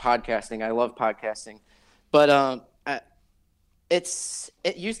doing, podcasting. I love podcasting, but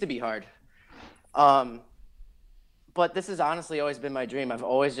it used to be hard. But this has honestly always been my dream. I've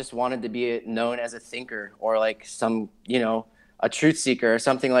always just wanted to be known as a thinker, or like some, you know, a truth seeker or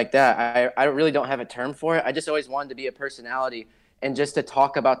something like that. I really don't have a term for it. I just always wanted to be a personality and just to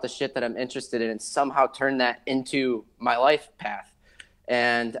talk about the shit that I'm interested in and somehow turn that into my life path.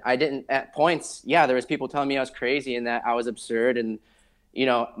 And I didn't, at points, there was people telling me I was crazy and that I was absurd. And, you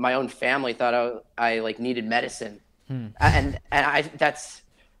know, my own family thought I like needed medicine. And that's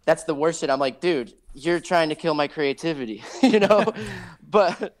the worst shit. I'm like, dude, you're trying to kill my creativity, you know?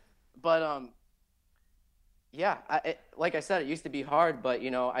 but like I said, it used to be hard, but, you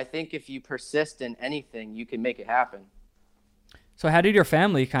know, I think if you persist in anything, you can make it happen. So how did your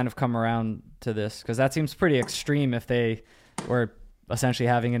family kind of come around to this? Because that seems pretty extreme if they were essentially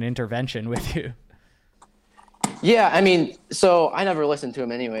having an intervention with you. Yeah, I mean, so I never listened to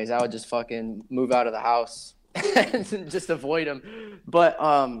him anyways. I would just fucking move out of the house and just avoid him. But,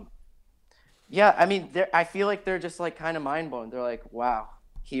 yeah, I mean, I feel like they're just like kind of mind blown. They're like, wow,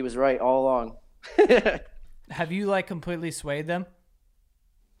 he was right all along. Have you like completely swayed them?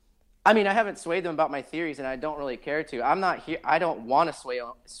 I mean, I haven't swayed them about my theories, and I don't really care to. I'm not here. I don't want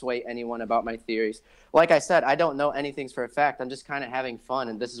to sway anyone about my theories. Like I said, I don't know anything for a fact. I'm just kind of having fun,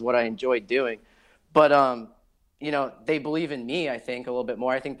 and this is what I enjoy doing. But, you know, they believe in me, I think, a little bit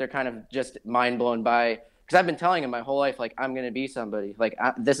more. I think they're kind of just mind blown by, because I've been telling them my whole life, like, I'm going to be somebody. Like,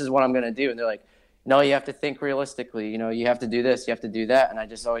 this is what I'm going to do. And they're like, no, you have to think realistically. You know, you have to do this, you have to do that. And I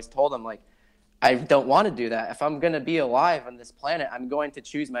just always told them, like, I don't want to do that. If I'm going to be alive on this planet, I'm going to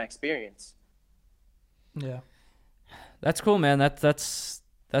choose my experience. Yeah. That's cool, man. That's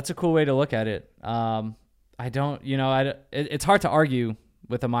a cool way to look at it. It's hard to argue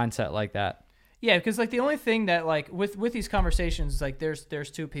with a mindset like that. Yeah, because like the only thing that like with these conversations, like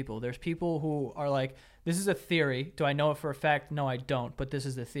there's two people. There's people who are like, this is a theory. Do I know it for a fact? No, I don't. But this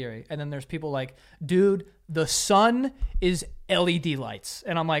is the theory. And then there's people like, dude, the sun is LED lights.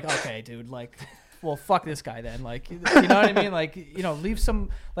 And I'm like, okay, dude, like, well, fuck this guy then. Like, you know what I mean? Like, you know, leave some,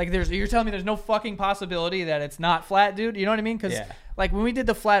 like, you're telling me there's no fucking possibility that it's not flat, dude? You know what I mean? Because, like, when we did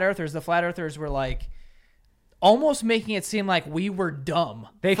the flat earthers were like, almost making it seem like we were dumb.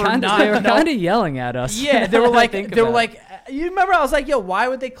 They were kind of yelling at us. Yeah, they were like, you remember I was like, yo, why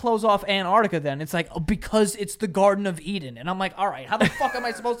would they close off Antarctica then? It's like, oh, because it's the Garden of Eden. And I'm like, all right, how the fuck am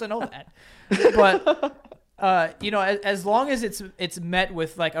I supposed to know that? But, you know, as long as it's met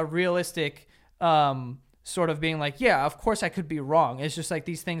with like a realistic sort of being like, yeah, of course I could be wrong. It's just like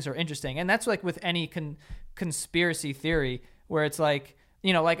these things are interesting. And that's like with any conspiracy theory where it's like,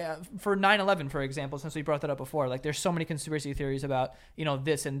 you know, like for 9/11, for example, since we brought that up before, like there's so many conspiracy theories about, you know,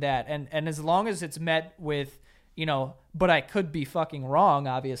 this and that. And as long as it's met with, you know, but I could be fucking wrong,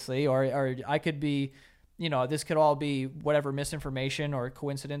 obviously, or I could be, you know, this could all be whatever misinformation or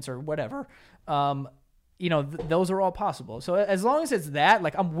coincidence or whatever. You know, those are all possible. So as long as it's that,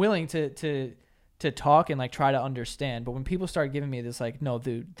 like I'm willing to talk and like try to understand. But when people start giving me this, like, no,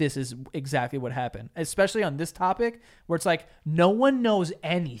 dude, this is exactly what happened, especially on this topic where it's like no one knows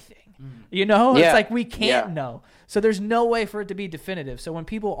anything, you know, it's like we can't know. So there's no way for it to be definitive. So when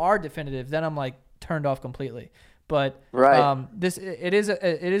people are definitive, then I'm like turned off completely. But it is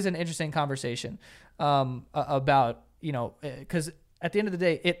an interesting conversation about, you know, because at the end of the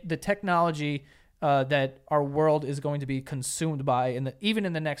day, the technology that our world is going to be consumed by even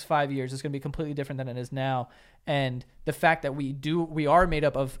in the next 5 years is going to be completely different than it is now. And the fact that we are made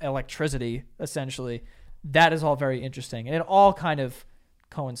up of electricity, essentially, that is all very interesting. And it all kind of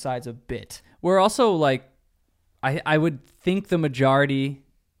coincides a bit. We're also like, I would think the majority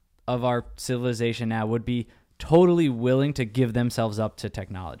of our civilization now would be totally willing to give themselves up to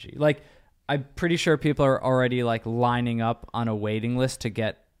technology. Like, I'm pretty sure people are already like lining up on a waiting list to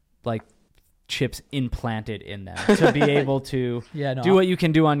get like chips implanted in them to be able to do what you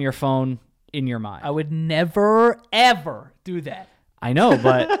can do on your phone in your mind. I would never ever do that. I know,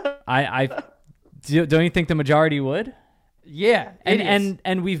 but I don't you think the majority would? Yeah,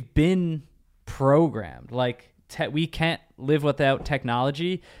 and we've been programmed. Like we can't live without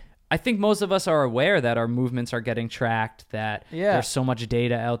technology. I think most of us are aware that our movements are getting tracked, that there's so much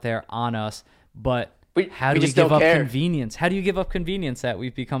data out there on us, but how do we give up convenience? How do you give up convenience that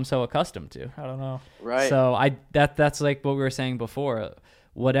we've become so accustomed to? I don't know. Right. So that's like what we were saying before.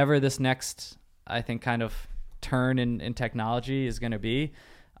 Whatever this next, I think, kind of turn in technology is going to be,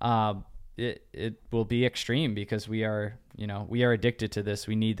 it will be extreme because we are addicted to this.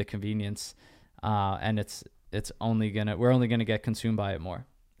 We need the convenience, and we're only gonna get consumed by it more.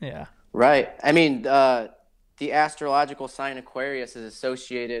 Yeah. Right. I mean, the astrological sign Aquarius is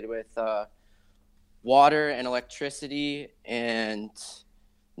associated with water and electricity and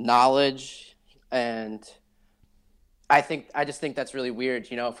knowledge, and I just think that's really weird.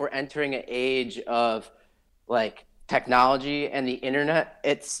 You know, if we're entering an age of like technology and the internet,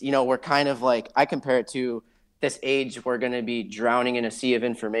 it's, you know, we're kind of like, I compare it to this age we're going to be drowning in a sea of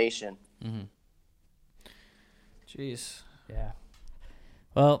information. Mm-hmm. Jeez. Yeah.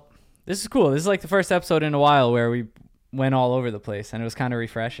 Well, this is cool. This is like the first episode in a while where we went all over the place, and it was kind of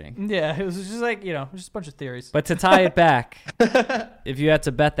refreshing. Yeah, it was just like, you know, just a bunch of theories. But to tie it back, if you had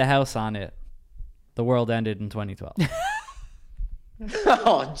to bet the house on it, the world ended in 2012.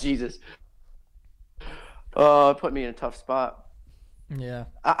 Oh, Jesus. Oh, it put me in a tough spot. Yeah.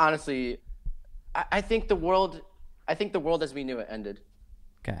 Honestly, I think the world as we knew it ended.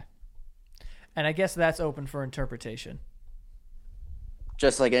 Okay. And I guess that's open for interpretation.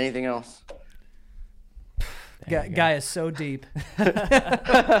 Just like anything else. Guy is so deep.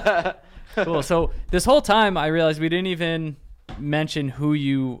 Cool. So this whole time I realized we didn't even mention who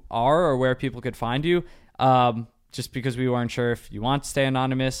you are or where people could find you, just because we weren't sure if you want to stay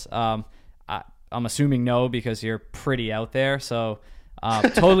anonymous. I'm assuming no, because you're pretty out there. So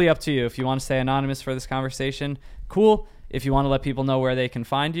totally up to you. If you want to stay anonymous for this conversation, cool. If you want to let people know where they can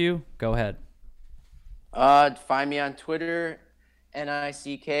find you, go ahead. Find me on Twitter,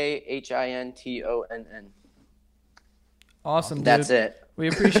 NickHintonn. Awesome, dude. That's it. We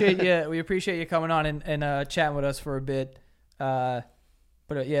appreciate you. We appreciate you coming on and chatting with us for a bit. But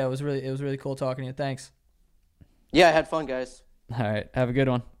yeah, it was really cool talking to you. Thanks. Yeah, I had fun, guys. All right, have a good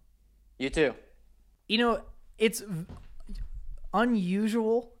one. You too. You know, it's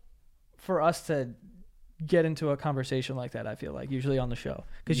unusual for us to get into a conversation like that. I feel like usually on the show,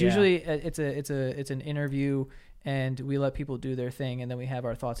 because usually it's an interview and we let people do their thing, and then we have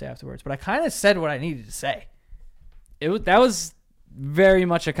our thoughts afterwards. But I kind of said what I needed to say. That was very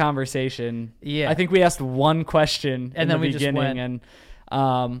much a conversation. Yeah. I think we asked one question And in then the we just beginning, went.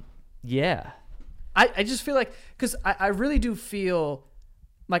 and yeah. I just feel like, because I really do feel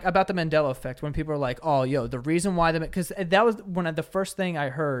like about the Mandela effect when people are like, oh, yo, the reason why because that was when the first thing I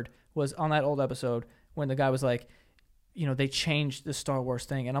heard was on that old episode when the guy was like, they changed the Star Wars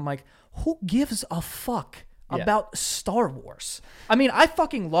thing. And I'm like, who gives a fuck about Star Wars? I mean, I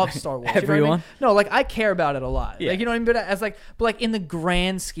fucking love Star Wars. Everyone? You know what I mean? No, like I care about it a lot. Yeah. Like, you know what I mean? But like in the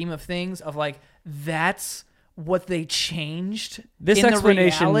grand scheme of things of like, that's what they changed. This in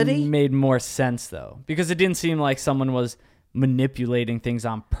explanation the reality. made more sense, though, because it didn't seem like someone was manipulating things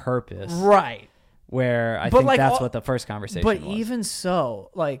on purpose. Right. Where I But think like that's all- what the first conversation But was. even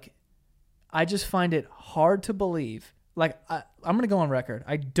so, like, I just find it hard to believe. Like, I'm going to go on record.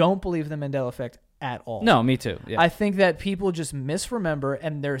 I don't believe the Mandela effect at all. No, me too. Yeah. I think that people just misremember,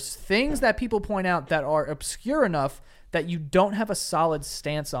 and there's things that people point out that are obscure enough that you don't have a solid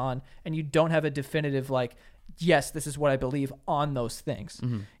stance on, and you don't have a definitive, like, yes, this is what I believe on those things.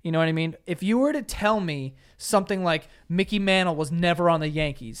 Mm-hmm. You know what I mean? If you were to tell me something like Mickey Mantle was never on the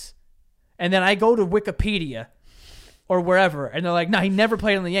Yankees, and then I go to Wikipedia or wherever, and they're like, nah, he never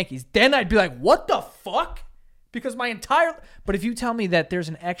played on the Yankees, then I'd be like, what the fuck? Because but if you tell me that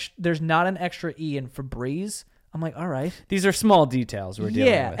there's not an extra E in Febreze, I'm like, all right. These are small details we're dealing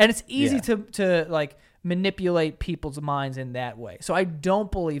with. Yeah, and it's easy Yeah. to like manipulate people's minds in that way. So I don't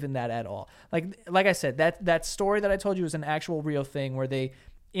believe in that at all. Like I said, that story that I told you was an actual real thing where they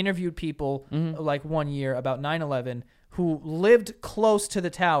interviewed people like 1 year about 9/11 who lived close to the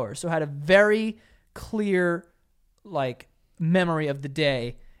tower, so had a very clear like memory of the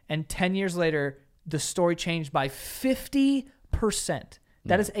day, and 10 years later the story changed by 50%.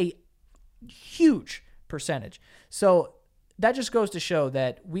 That is a huge percentage. So that just goes to show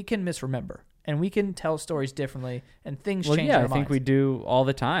that we can misremember and we can tell stories differently, and things change in our I think minds. we do all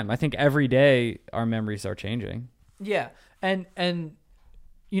the time. I think every day our memories are changing. Yeah. And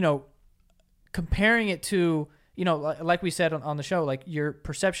comparing it to, like we said on the show, like your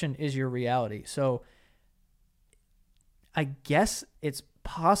perception is your reality. So I guess it's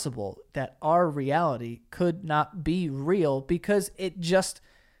possible that our reality could not be real because of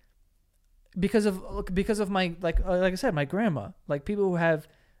my, like I said, my grandma, like people who have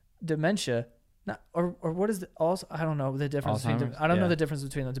dementia, or what is also, I don't know the difference between them. I don't know the difference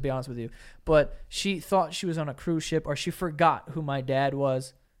between them, to be honest with you, but she thought she was on a cruise ship, or she forgot who my dad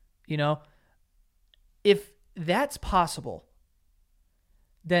was. If that's possible,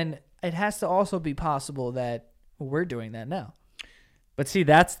 then it has to also be possible that we're doing that now. But see,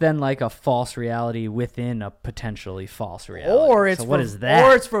 that's then like a false reality within a potentially false reality. Or it's so what is that?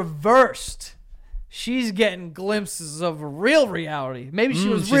 Or it's reversed. She's getting glimpses of real reality. Maybe she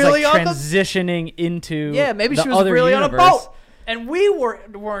was she's really like on the transitioning into maybe the she was other really universe. on a boat, and we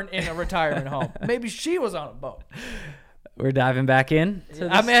weren't in a retirement home. Maybe she was on a boat. We're diving back in.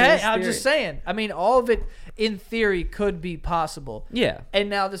 I'm just saying. I mean, all of it in theory could be possible. Yeah. And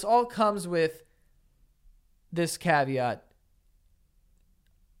now this all comes with this caveat.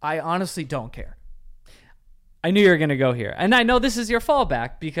 I honestly don't care. I knew you were going to go here, and I know this is your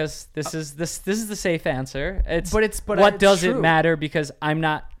fallback because this is the safe answer. What does it matter? Because I'm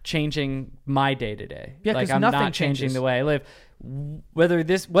not changing my day to day. Yeah, like 'cause I'm nothing not changing changes. the way I live. Whatever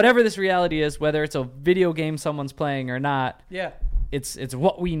this reality is, whether it's a video game someone's playing or not, Yeah. it's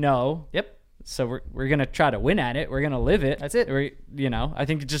what we know. Yep. So we're gonna try to win at it. We're gonna live it. That's it. I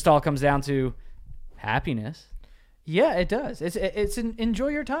think it just all comes down to happiness. Yeah, it does. It's enjoy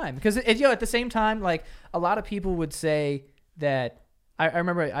your time, because at the same time, like a lot of people would say that. I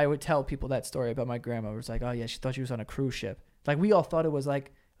remember I would tell people that story about my grandma. It was like, oh yeah, she thought she was on a cruise ship. Like we all thought it was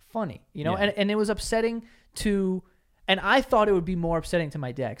like funny, Yeah. and it was upsetting to, and I thought it would be more upsetting to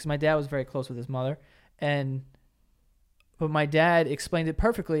my dad, because my dad was very close with his mother, but my dad explained it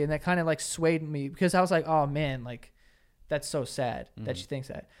perfectly, and that kind of like swayed me, because I was like, oh man, like that's so sad that she thinks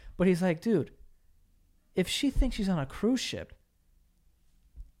that. But he's like, dude, if she thinks she's on a cruise ship,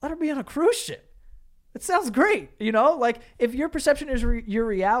 let her be on a cruise ship. It sounds great. Like if your perception is your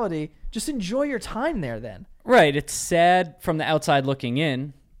reality, just enjoy your time there then. Right. It's sad from the outside looking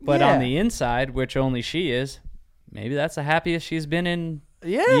in, but Yeah. on the inside, which only she is, maybe that's the happiest she's been in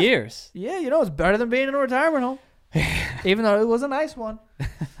Yeah. years. Yeah, it's better than being in a retirement home. Even though it was a nice one.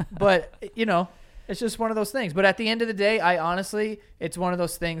 But, it's just one of those things. But at the end of the day, it's one of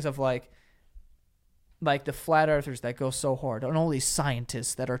those things of like the flat earthers that go so hard, and all these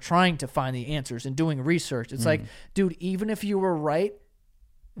scientists that are trying to find the answers and doing research. It's like, dude, even if you were right,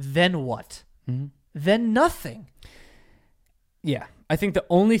 then what? Mm-hmm. then nothing. Yeah. I think the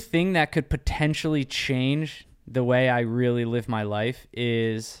only thing that could potentially change the way I really live my life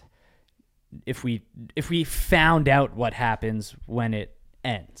is if we found out what happens when it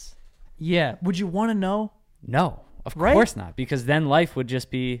ends. Yeah. Would you want to know? No, of Right? course not, because then life would just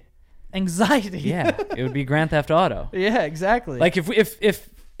be Anxiety. yeah, it would be Grand Theft Auto. Yeah, exactly. Like if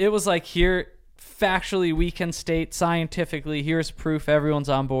it was like, here factually we can state scientifically, here's proof, everyone's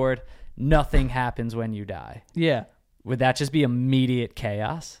on board, nothing happens when you die. yeah. Would that just be immediate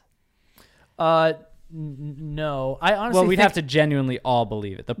chaos? No. I honestly Well, we'd think, have to genuinely all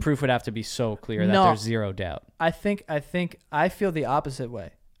believe it. The proof would have to be so clear that No. there's zero doubt. I feel the opposite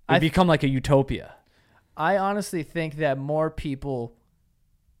way. It'd become like a utopia. I honestly think that more people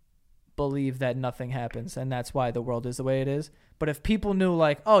believe that nothing happens, and that's why the world is the way it is. But if people knew,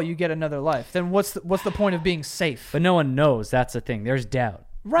 like, oh, you get another life, then what's the point of being safe? But no one knows. That's the thing. There's doubt.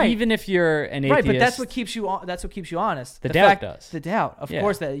 Right. Even if you're an atheist. Right, but that's what keeps you honest. The doubt does. The doubt, of Yeah.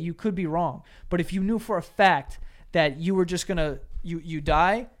 course, that you could be wrong. But if you knew for a fact that you were just gonna you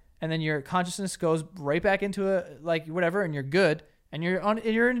die, and then your consciousness goes right back into a like whatever, and you're good, and you're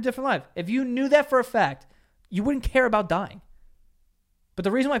in a different life. If you knew that for a fact, you wouldn't care about dying. But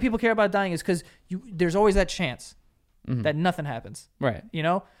the reason why people care about dying is because there's always that chance that nothing happens. Right. You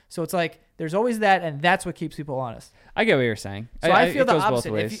know? So it's like there's always that, and that's what keeps people honest. I get what you're saying. So I feel it the goes both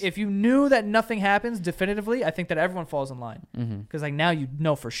opposite. ways. If you knew that nothing happens definitively, I think that everyone falls in line. Because like now you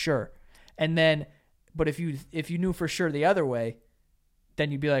know for sure. And then, but if you knew for sure the other way, then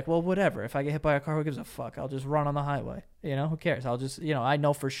you'd be like, well, whatever. If I get hit by a car, who gives a fuck? I'll just run on the highway. You know, who cares? I'll just, I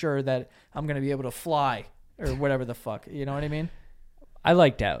know for sure that I'm going to be able to fly or whatever the fuck. You know what I mean? I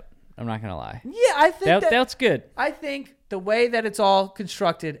like doubt. I'm not going to lie. Yeah, I think Doubt's good. I think the way that it's all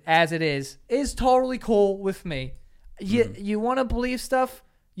constructed as it is totally cool with me. You want to believe stuff,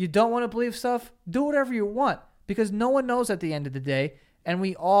 you don't want to believe stuff, do whatever you want, because no one knows at the end of the day, and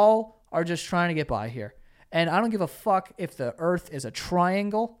we all are just trying to get by here. And I don't give a fuck if the earth is a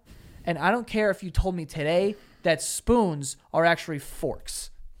triangle, and I don't care if you told me today that spoons are actually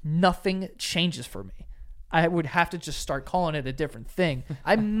forks. Nothing changes for me. I would have to just start calling it a different thing.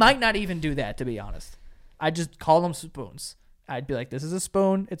 I might not even do that, to be honest. I'd just call them spoons. I'd be like, this is a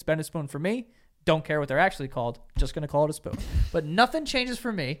spoon. It's been a spoon for me. Don't care what they're actually called. Just going to call it a spoon. But nothing changes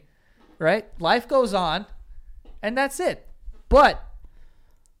for me, right? Life goes on, and that's it. But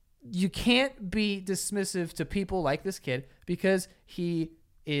you can't be dismissive to people like this kid because he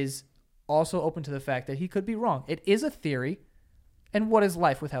is also open to the fact that he could be wrong. It is a theory, and what is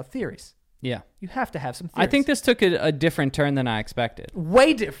life without theories? Yeah. You have to have some theories. I think this took a different turn than I expected.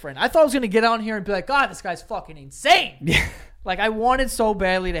 Way different. I thought I was going to get on here and be like, God, this guy's fucking insane. Yeah. Like, I wanted so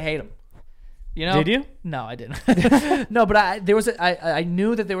badly to hate him. You know? Did you? No, I didn't. No, but I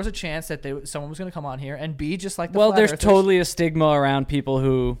knew that there was a chance that someone was going to come on here and be just like the flat there's earthers. totally a stigma around people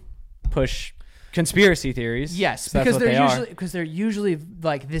who push conspiracy theories. Yes, So because that's they're usually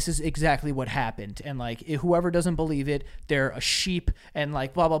like, this is exactly what happened, and like whoever doesn't believe it, they're a sheep, and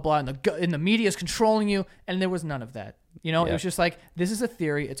like blah blah blah, and the media is controlling you, and there was none of that. You know, Yeah. It was just like, this is a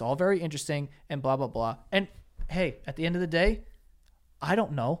theory, it's all very interesting, and blah blah blah. And hey, at the end of the day, I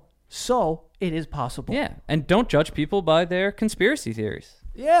don't know, so it is possible. Yeah, and don't judge people by their conspiracy theories.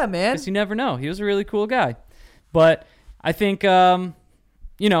 Yeah, man. Because you never know. He was a really cool guy. But I think, for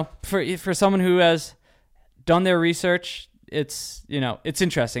someone who has done their research, it's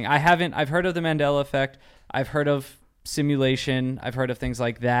interesting. I've heard of the Mandela effect. I've heard of simulation. I've heard of things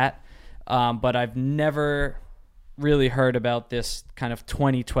like that. But I've never really heard about this kind of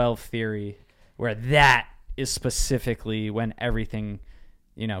 2012 theory where that is specifically when everything,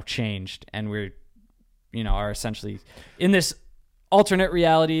 changed, and we're, are essentially in this alternate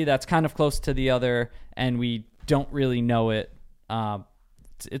reality that's kind of close to the other, and we don't really know it.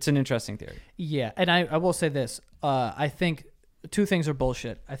 It's an interesting theory. Yeah, and I will say this. I think two things are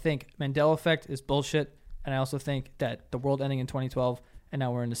bullshit. I think Mandela effect is bullshit, and I also think that the world ending in 2012, and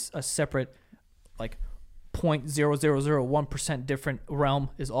now we're in a separate, like, 0.0001% different realm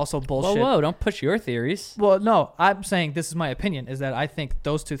is also bullshit. Whoa, don't push your theories. Well, no, I'm saying this is my opinion, is that I think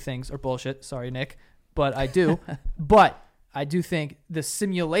those two things are bullshit. Sorry, Nick, but I do. But I do think the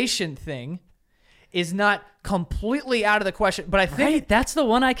simulation thing is not completely out of the question. But I think Right, that's the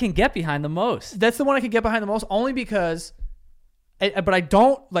one I can get behind the most. that's the one I can get behind the most, only because... But I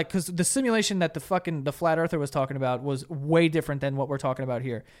don't like, because the simulation that the flat earther was talking about was way different than what we're talking about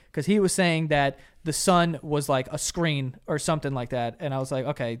here. Because he was saying that the sun was like a screen or something like that, and I was like,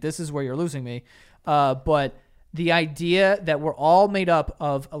 okay, this is where you're losing me. But the idea that we're all made up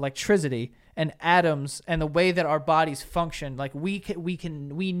of electricity and atoms and the way that our bodies function. Like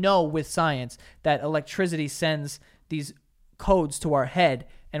we know with science that electricity sends these codes to our head,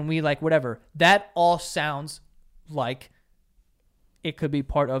 and we like whatever. That all sounds like it could be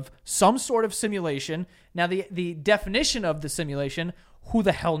part of some sort of simulation. Now, the definition of the simulation, who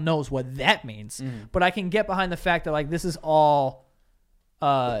the hell knows what that means? But I can get behind the fact that like this is all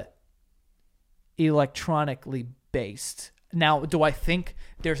electronically based. Now, do I think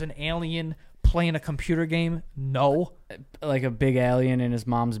there's an alien playing a computer game? No. Like a big alien in his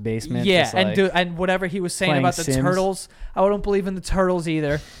mom's basement. Yeah, just and like and whatever he was saying playing about the Sims. turtles, I don't believe in the turtles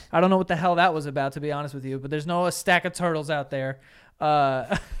either. I don't know what the hell that was about, to be honest with you. But there's no stack of turtles out there.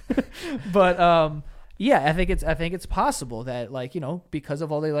 But yeah, I think it's possible that, like, you know, because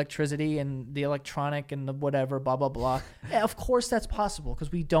of all the electricity and the electronic and the whatever, blah blah blah. Yeah, of course that's possible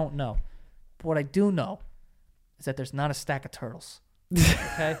because we don't know. But what I do know is that there's not a stack of turtles.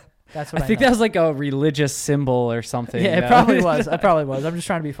 Okay. That's what I think know. that was like a religious symbol or something. Yeah, it probably was. It probably was. I'm just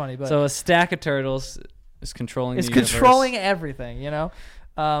trying to be funny, but so a stack of turtles is controlling. It's the universe. controlling everything, you know.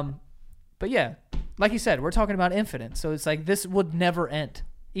 But yeah, like you said, we're talking about infinite, so it's like this would never end.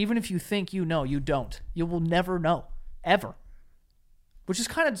 Even if you think you know, you don't. You will never know ever, which is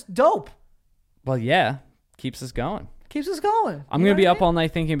kind of dope. Well, yeah, keeps us going. Keeps us going. I'm gonna be up all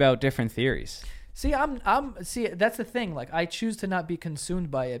night thinking about different theories. See, see, that's the thing. Like, I choose to not be consumed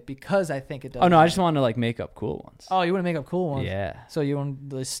by it because I think it does. Oh no, I just want to like make up cool ones. Oh, you want to make up cool ones? Yeah. So you want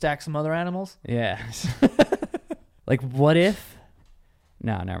to stack some other animals? Yeah. Like, what if?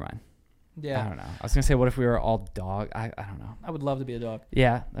 No, never mind. Yeah. I don't know. I was gonna say, what if we were all dog? I don't know. I would love to be a dog.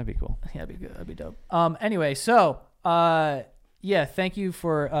 Yeah, that'd be cool. Yeah, that'd be good. That'd be dope. Anyway, so yeah, thank you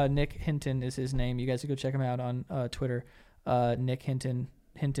for Nick Hinton is his name. You guys can go check him out on Twitter. Nick Hinton.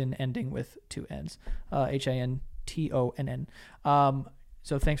 Hinton ending with 2 N's. HINTONN.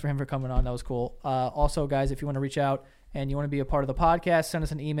 So thanks for him for coming on. That was cool. Also, guys, if you want to reach out and you want to be a part of the podcast, send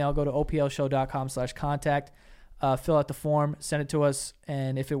us an email. Go to oplshow.com/contact. Fill out the form. Send it to us.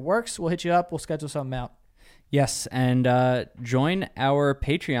 And if it works, we'll hit you up. We'll schedule something out. Yes, and join our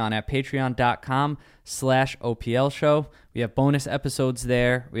Patreon at patreon.com/OPL show. We have bonus episodes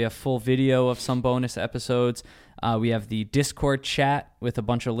there. We have full video of some bonus episodes. We have the Discord chat with a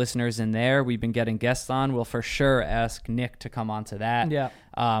bunch of listeners in there. We've been getting guests on. We'll for sure ask Nick to come onto that. Yeah.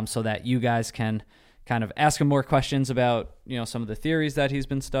 So that you guys can kind of ask him more questions about, you know, some of the theories that he's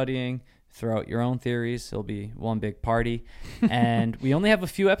been studying. Throw out your own theories. It'll be one big party. And we only have a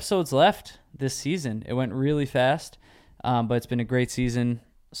few episodes left this season. It went really fast, but it's been a great season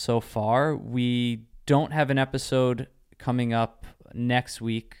so far. We don't have an episode coming up next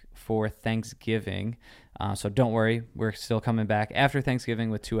week for Thanksgiving, so don't worry. We're still coming back after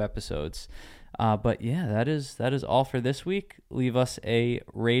Thanksgiving with 2 episodes. But yeah, that is all for this week. Leave us a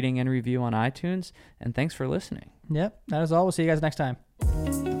rating and review on iTunes, and thanks for listening. Yep, that is all. We'll see you guys next time.